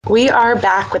We are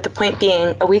back with The Point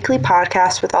Being, a weekly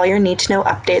podcast with all your need-to-know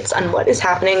updates on what is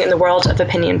happening in the world of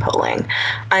opinion polling.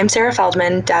 I'm Sarah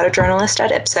Feldman, data journalist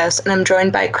at Ipsos, and I'm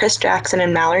joined by Chris Jackson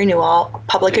and Mallory Newall,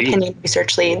 public opinion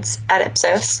research leads at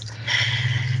Ipsos,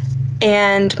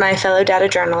 and my fellow data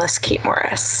journalist, Kate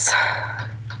Morris.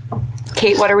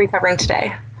 Kate, what are we covering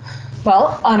today?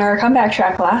 Well, on our comeback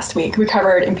track last week, we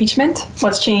covered impeachment,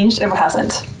 what's changed, and what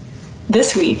hasn't.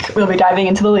 This week, we'll be diving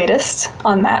into the latest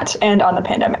on that and on the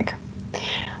pandemic.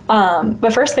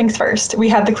 But first things first, we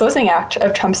have the closing act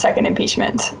of Trump's second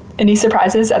impeachment. Any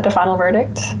surprises at the final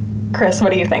verdict? Chris,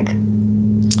 what do you think?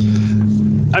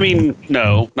 I mean,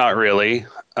 no, not really.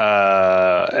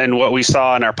 And what we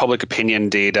saw in our public opinion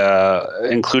data,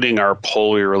 including our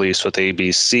poll we released with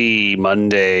ABC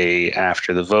Monday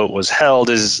after the vote was held,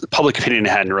 is public opinion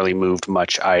hadn't really moved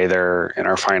much either. In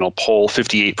our final poll,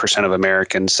 58% of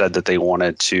Americans said that they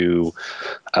wanted to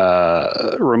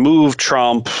remove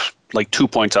Trump, like 2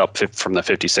 points up from the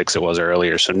 56 it was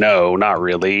earlier. So no, not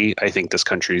really. I think this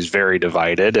country is very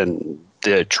divided, and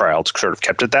the trial sort of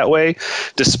kept it that way.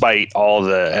 Despite all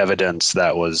the evidence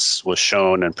that was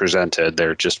shown and presented,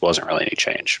 there just wasn't really any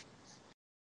change.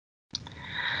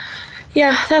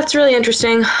 Yeah, that's really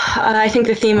interesting. I think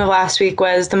the theme of last week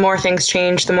was the more things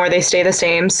change, the more they stay the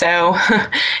same. So,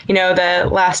 the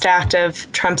last act of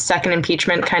Trump's second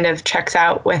impeachment kind of checks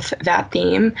out with that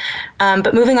theme.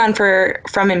 But moving on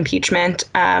from impeachment,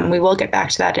 we will get back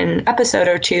to that in an episode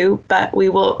or two, but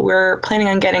we're planning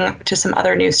on getting to some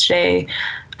other news today,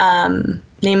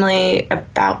 namely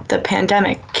about the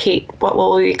pandemic. Kate, what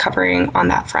will we be covering on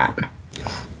that front?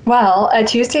 Well, at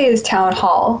Tuesday's town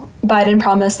hall, Biden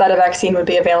promised that a vaccine would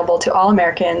be available to all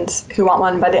Americans who want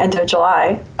one by the end of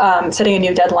July, setting a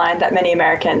new deadline that many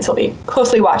Americans will be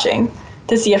closely watching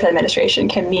to see if the administration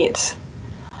can meet.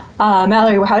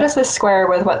 Mallory, how does this square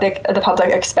with what the public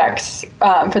expects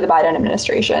for the Biden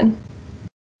administration?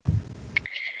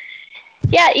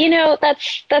 Yeah,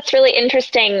 that's really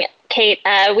interesting, Kate.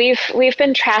 We've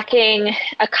been tracking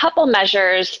a couple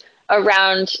measures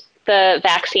around the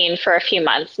vaccine for a few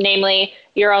months, namely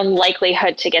your own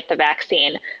likelihood to get the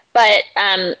vaccine. But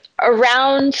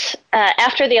around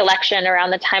after the election, around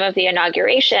the time of the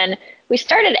inauguration, we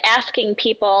started asking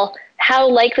people how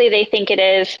likely they think it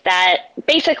is that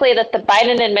the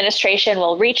Biden administration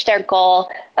will reach their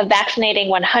goal of vaccinating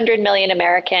 100 million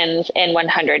Americans in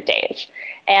 100 days.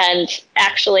 And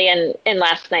actually in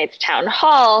last night's town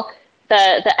hall,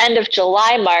 the end of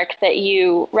July mark that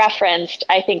you referenced,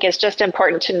 I think is just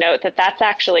important to note that that's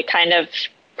actually kind of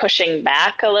pushing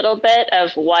back a little bit of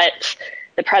what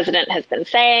the president has been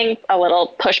saying, a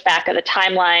little pushback of the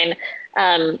timeline.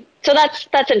 So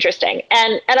that's interesting.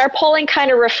 And our polling kind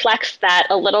of reflects that,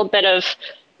 a little bit of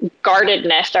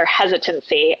guardedness or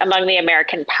hesitancy among the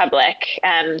American public.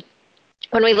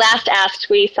 When we last asked,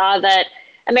 we saw that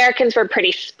Americans were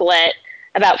pretty split,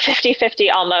 about 50-50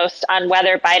 almost, on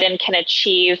whether Biden can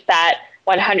achieve that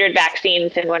 100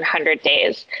 vaccines in 100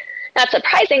 days. Not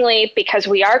surprisingly, because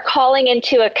we are calling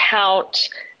into account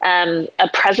a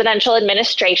presidential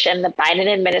administration, the Biden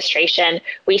administration,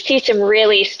 we see some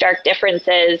really stark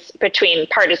differences between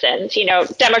partisans.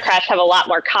 Democrats have a lot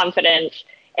more confidence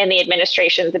in the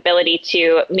administration's ability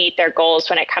to meet their goals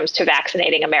when it comes to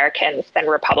vaccinating Americans than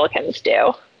Republicans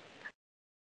do.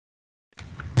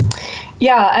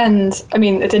 Yeah, and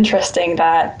it's interesting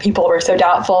that people were so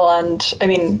doubtful, and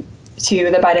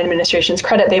to the Biden administration's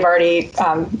credit, they've already,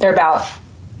 they're about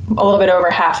a little bit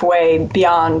over halfway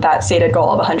beyond that stated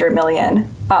goal of 100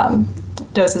 million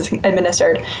doses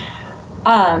administered.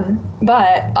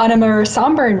 But on a more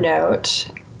somber note,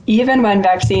 even when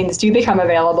vaccines do become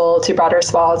available to broader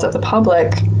swaths of the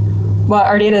public, what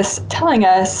our data is telling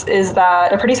us is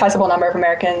that a pretty sizable number of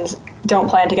Americans don't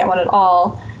plan to get one at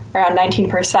all, around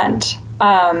 19%.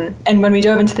 And when we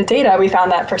dove into the data, we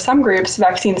found that for some groups,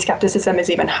 vaccine skepticism is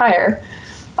even higher.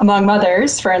 Among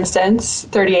mothers, for instance,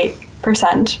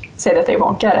 38% say that they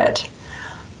won't get it.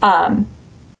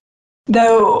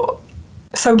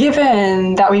 So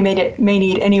given that we may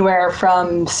need anywhere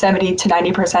from 70 to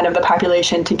 90% of the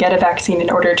population to get a vaccine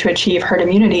in order to achieve herd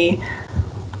immunity,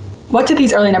 what do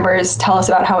these early numbers tell us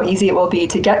about how easy it will be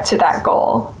to get to that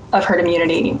goal of herd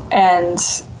immunity? And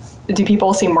do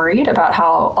people seem worried about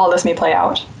how all this may play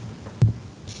out?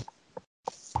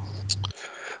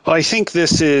 Well, I think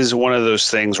this is one of those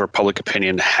things where public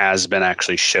opinion has been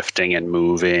actually shifting and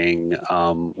moving.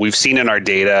 We've seen in our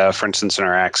data, for instance, in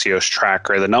our Axios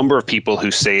tracker, the number of people who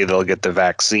say they'll get the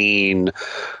vaccine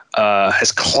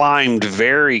has climbed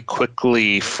very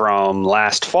quickly from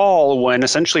last fall, when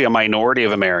essentially a minority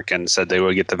of Americans said they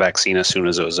would get the vaccine as soon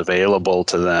as it was available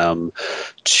to them,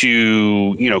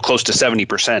 to, close to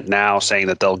 70% now saying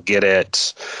that they'll get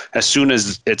it as soon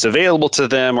as it's available to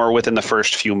them, or within the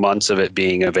first few months of it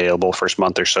being available, first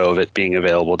month or so of it being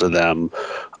available to them.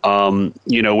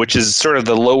 Which is sort of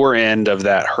the lower end of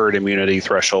that herd immunity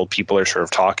threshold. People are sort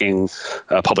of talking,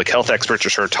 public health experts are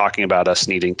sort of talking about us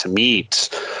needing to meet.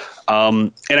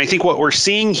 And I think what we're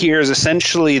seeing here is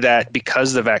essentially that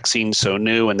because the vaccine's so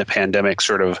new and the pandemic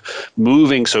sort of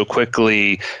moving so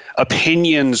quickly,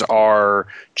 opinions are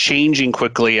changing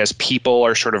quickly as people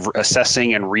are sort of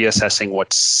assessing and reassessing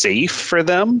what's safe for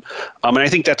them. And I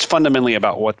think that's fundamentally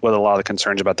about what a lot of the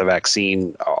concerns about the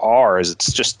vaccine are, is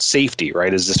it's just safety,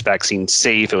 right? Is this vaccine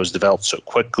safe? It was developed so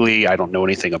quickly. I don't know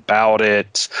anything about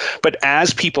it. But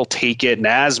as people take it and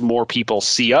as more people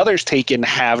see others take it and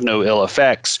have no ill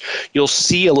effects, you'll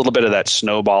see a little bit of that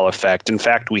snowball effect. In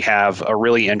fact, we have a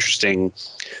really interesting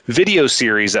video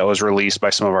series that was released by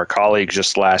some of our colleagues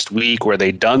just last week, where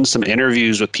they'd done some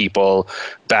interviews with people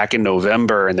back in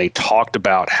November, and they talked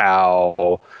about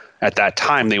how at that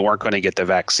time they weren't going to get the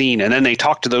vaccine. And then they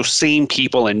talked to those same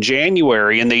people in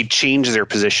January, and they changed their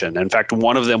position. In fact,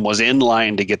 one of them was in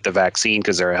line to get the vaccine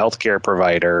because they're a healthcare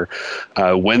provider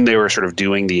when they were sort of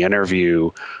doing the interview.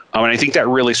 And I think that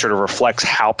really sort of reflects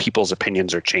how people's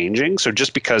opinions are changing. So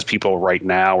just because people right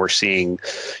now are seeing,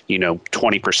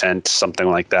 20%, something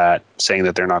like that, saying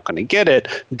that they're not going to get it,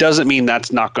 doesn't mean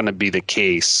that's not going to be the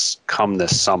case come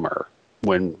this summer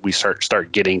when we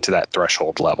start getting to that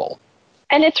threshold level.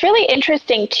 And it's really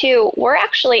interesting, too. We're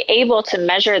actually able to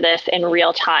measure this in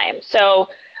real time. So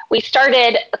we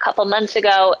started a couple months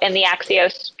ago in the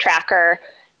Axios tracker,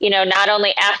 not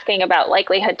only asking about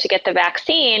likelihood to get the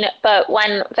vaccine, but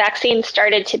when vaccines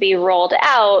started to be rolled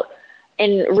out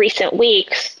in recent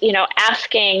weeks,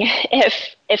 asking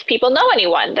if people know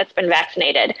anyone that's been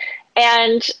vaccinated.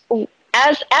 And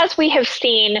as we have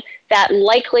seen that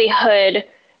likelihood,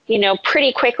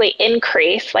 pretty quickly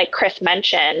increase, like Chris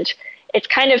mentioned, it's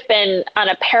kind of been on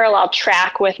a parallel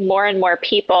track with more and more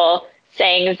people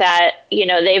saying that,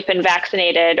 they've been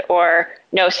vaccinated or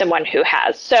know someone who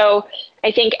has. So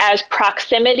I think as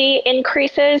proximity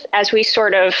increases, as we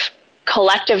sort of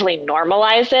collectively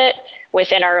normalize it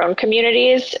within our own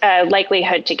communities,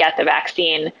 likelihood to get the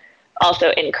vaccine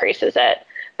also increases it.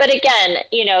 But again,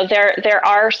 there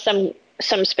are some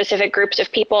specific groups of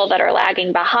people that are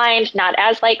lagging behind, not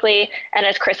as likely. And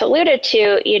as Chris alluded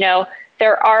to,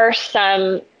 there are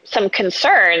some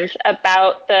concerns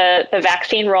about the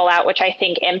vaccine rollout, which I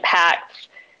think impacts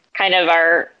kind of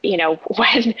our,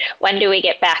 when do we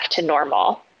get back to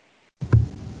normal?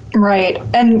 Right.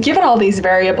 And given all these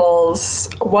variables,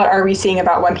 what are we seeing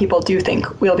about when people do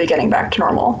think we'll be getting back to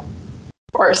normal,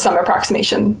 or some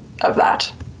approximation of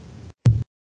that?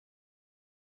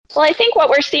 Well, I think what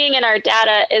we're seeing in our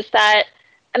data is that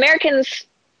Americans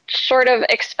sort of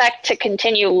expect to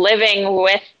continue living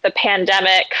with the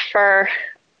pandemic for,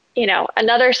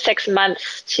 another 6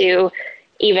 months to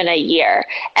even a year.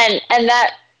 And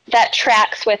that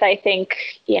tracks with, I think,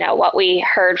 what we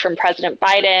heard from President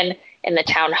Biden in the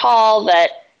town hall,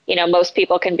 that, most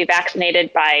people can be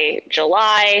vaccinated by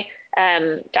July.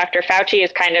 Dr. Fauci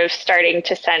is kind of starting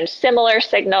to send similar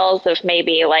signals of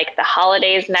maybe like the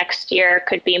holidays next year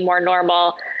could be more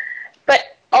normal.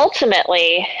 But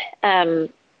ultimately,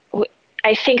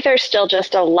 I think there's still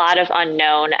just a lot of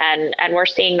unknown, and we're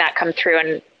seeing that come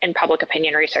through in public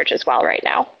opinion research as well right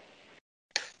now.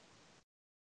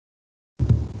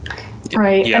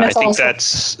 Right. Yeah, and I think also,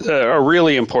 that's a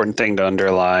really important thing to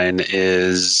underline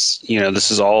is,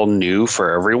 this is all new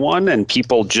for everyone, and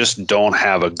people just don't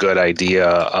have a good idea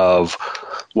of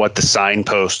what the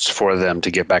signposts for them to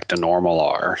get back to normal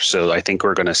are. So I think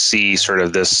we're going to see sort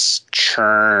of this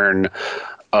churn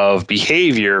of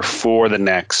behavior for the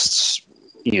next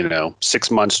 6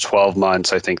 months, 12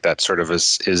 months. I think that sort of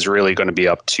is really going to be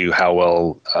up to how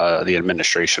well the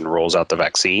administration rolls out the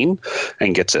vaccine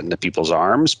and gets it into people's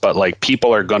arms. But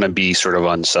people are going to be sort of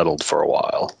unsettled for a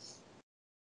while.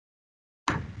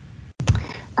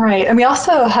 Right. And we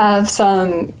also have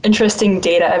some interesting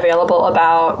data available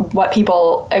about what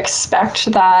people expect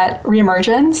that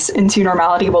reemergence into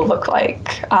normality will look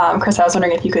like. Chris, I was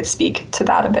wondering if you could speak to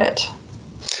that a bit.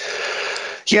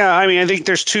 Yeah, I think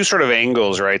there's two sort of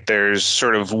angles, right? There's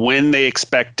sort of when they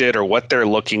expect it or what they're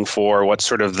looking for, what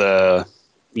sort of the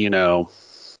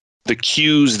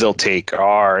cues they'll take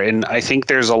are. And I think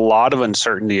there's a lot of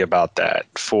uncertainty about that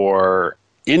for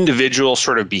individual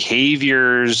sort of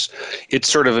behaviors. It's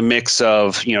sort of a mix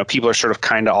of, people are sort of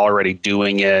kind of already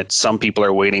doing it. Some people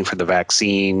are waiting for the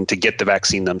vaccine to get the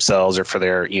vaccine themselves or for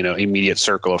their, immediate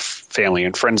circle of family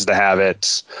and friends to have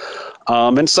it.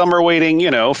 And some are waiting,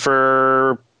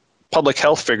 for public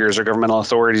health figures or governmental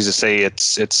authorities to say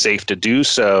it's safe to do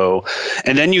so.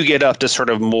 And then you get up to sort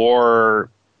of more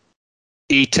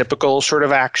atypical sort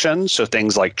of actions. So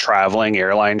things like traveling,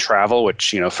 airline travel,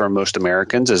 which, for most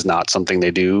Americans is not something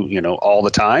they do, all the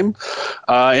time.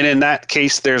 And in that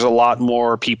case, there's a lot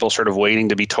more people sort of waiting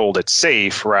to be told it's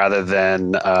safe rather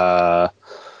than,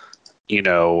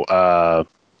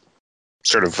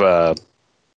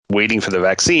 waiting for the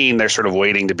vaccine. They're sort of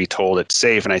waiting to be told it's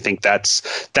safe. And I think that's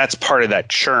part of that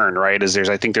churn, right?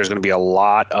 I think there's going to be a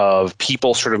lot of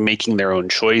people sort of making their own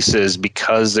choices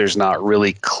because there's not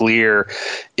really clear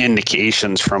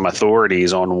indications from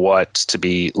authorities on what to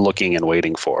be looking and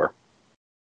waiting for.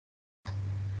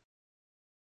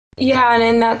 Yeah, and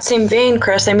in that same vein,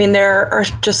 Chris, I mean, there are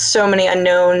just so many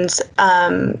unknowns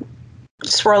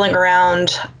swirling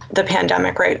around the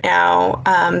pandemic right now.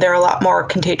 There are a lot more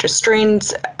contagious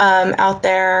strains out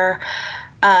there.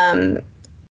 I'm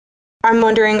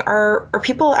wondering, are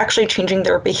people actually changing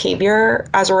their behavior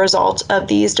as a result of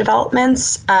these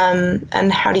developments?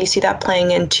 And how do you see that playing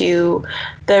into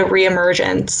the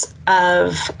reemergence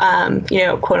of,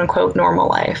 quote unquote, normal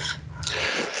life?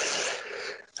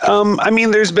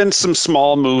 There's been some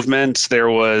small movements.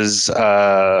 There was,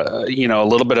 a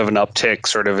little bit of an uptick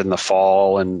sort of in the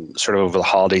fall and sort of over the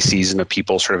holiday season of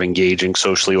people sort of engaging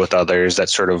socially with others. That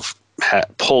sort of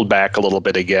pulled back a little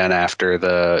bit again after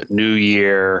the new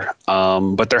year.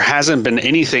 But there hasn't been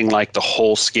anything like the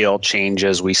whole scale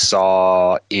changes we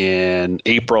saw in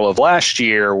April of last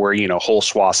year where, whole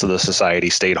swaths of the society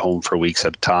stayed home for weeks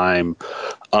at a time.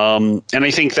 And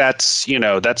I think that's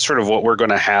sort of what we're going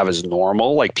to have as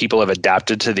normal. Like people have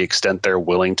adapted to the extent they're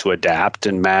willing to adapt,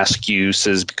 and mask use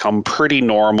has become pretty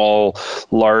normal.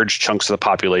 Large chunks of the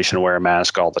population wear a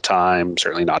mask all the time,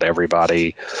 certainly not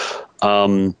everybody.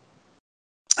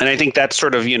 And I think that's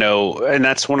sort of, and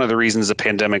that's one of the reasons the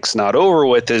pandemic's not over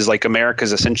with is like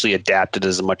America's essentially adapted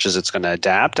as much as it's going to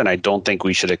adapt. And I don't think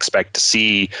we should expect to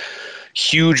see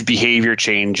huge behavior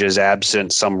changes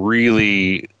absent some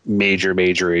really major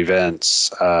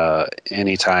events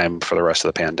anytime for the rest of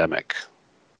the pandemic.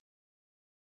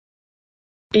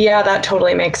 Yeah, that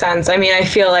totally makes sense. I mean, I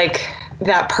feel like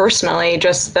that personally,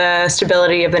 just the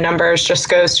stability of the numbers just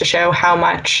goes to show how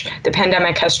much the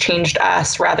pandemic has changed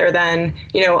us rather than,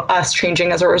 us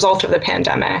changing as a result of the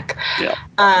pandemic. Yeah.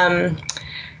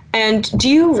 And do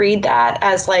you read that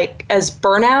as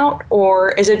burnout,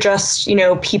 or is it just,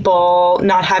 people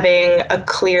not having a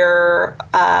clear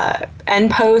end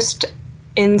post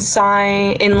in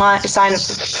sign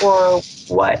or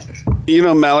what?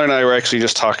 Mallory and I were actually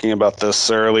just talking about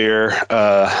this earlier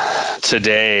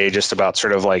today, just about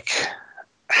sort of like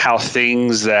how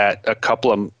things that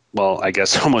I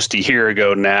guess almost a year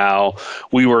ago now,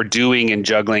 we were doing and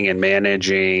juggling and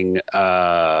managing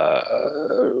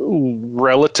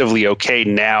relatively okay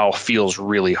now feels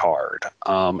really hard.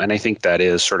 And I think that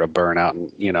is sort of burnout.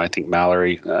 And, I think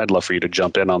Mallory, I'd love for you to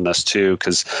jump in on this too,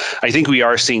 because I think we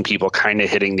are seeing people kind of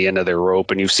hitting the end of their rope.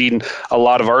 And you've seen a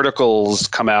lot of articles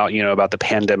come out, about the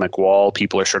pandemic wall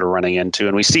people are sort of running into.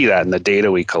 And we see that in the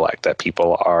data we collect, that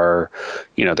people are,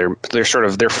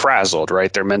 they're frazzled,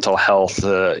 right? Their mental health,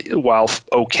 while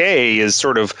okay, is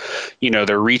sort of,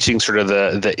 they're reaching sort of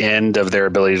the end of their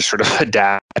ability to sort of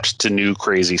adapt to new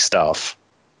crazy stuff.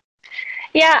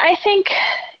 Yeah, I think,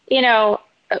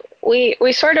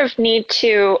 we sort of need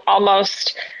to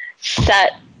almost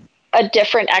set a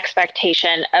different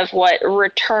expectation of what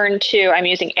return to, I'm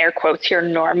using air quotes here,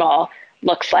 normal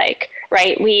looks like,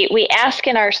 right? We ask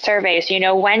in our surveys,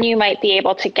 when you might be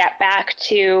able to get back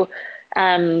to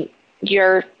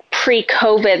your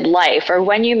pre-COVID life, or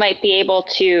when you might be able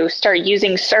to start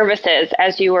using services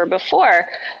as you were before.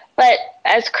 But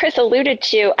as Chris alluded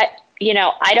to,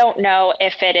 I don't know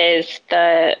if it is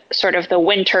the sort of the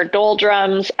winter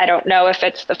doldrums. I don't know if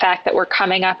it's the fact that we're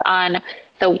coming up on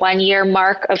the 1 year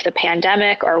mark of the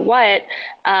pandemic or what.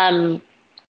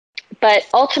 But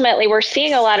ultimately, we're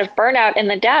seeing a lot of burnout in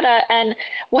the data. And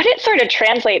what it sort of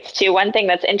translates to, one thing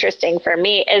that's interesting for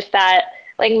me is that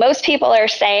like most people are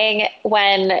saying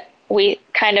when we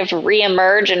kind of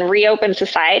reemerge and reopen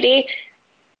society,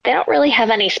 they don't really have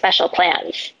any special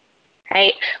plans,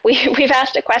 right? We've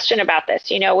asked a question about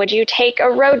this, would you take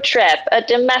a road trip, a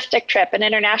domestic trip, an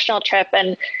international trip?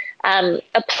 And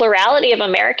a plurality of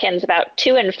Americans, about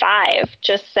 2 in 5,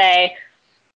 just say,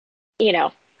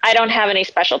 I don't have any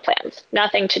special plans,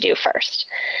 nothing to do first.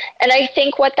 And I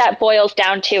think what that boils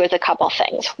down to is a couple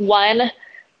things. One,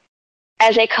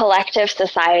 as a collective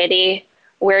society,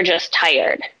 we're just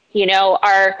tired.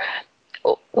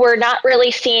 We're not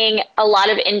really seeing a lot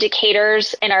of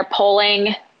indicators in our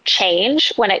polling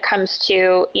change when it comes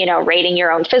to, rating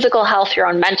your own physical health, your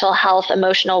own mental health,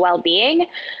 emotional well-being.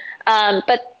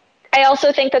 But I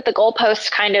also think that the goalposts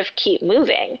kind of keep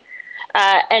moving.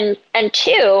 And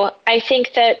two, I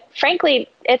think that, frankly,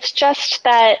 it's just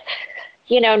that,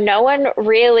 no one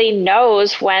really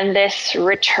knows when this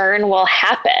return will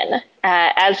happen.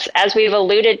 As we've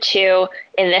alluded to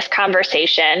in this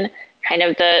conversation, kind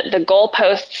of the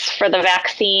goalposts for the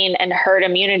vaccine and herd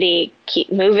immunity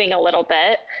keep moving a little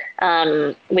bit.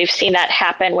 We've seen that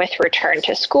happen with return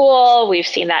to school. We've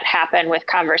seen that happen with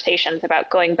conversations about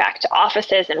going back to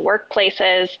offices and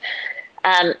workplaces.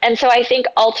 And so I think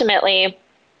ultimately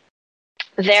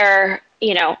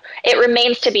it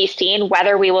remains to be seen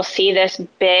whether we will see this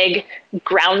big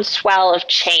groundswell of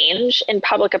change in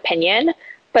public opinion.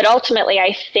 But ultimately,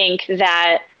 I think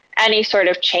that any sort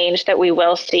of change that we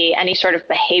will see, any sort of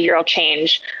behavioral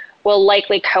change, will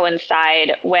likely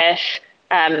coincide with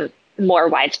more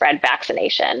widespread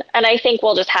vaccination. And I think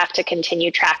we'll just have to continue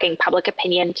tracking public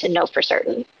opinion to know for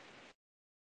certain.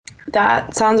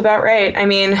 That sounds about right. I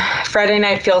mean, Friday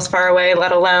night feels far away,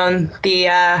 let alone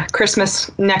the Christmas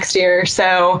next year.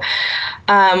 So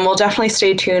we'll definitely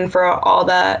stay tuned for all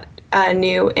the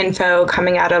new info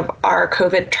coming out of our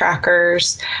COVID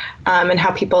trackers and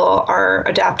how people are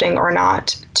adapting or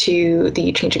not to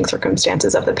the changing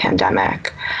circumstances of the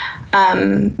pandemic.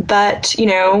 But,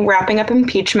 wrapping up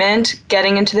impeachment,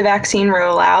 getting into the vaccine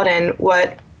rollout and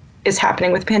what is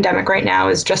happening with the pandemic right now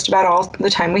is just about all the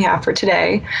time we have for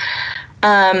today.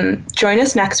 Join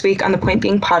us next week on the Point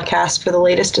Being podcast for the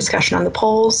latest discussion on the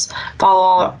polls.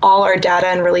 Follow all our data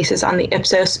and releases on the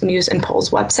Ipsos News and Polls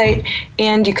website,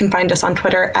 and you can find us on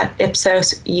Twitter at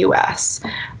Ipsos US.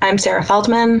 I'm Sarah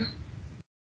Feldman.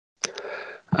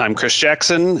 I'm Chris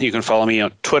Jackson. You can follow me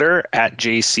on Twitter at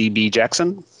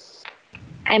JCBJackson.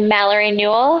 I'm Mallory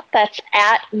Newell. That's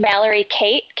at Mallory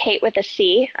Kate with a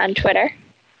C on Twitter.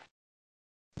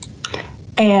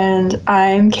 And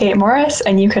I'm Kate Morris,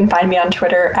 and you can find me on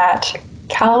Twitter at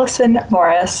Callison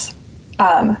Morris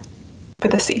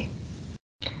with a C.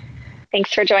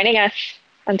 Thanks for joining us.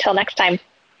 Until next time.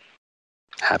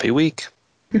 Happy week.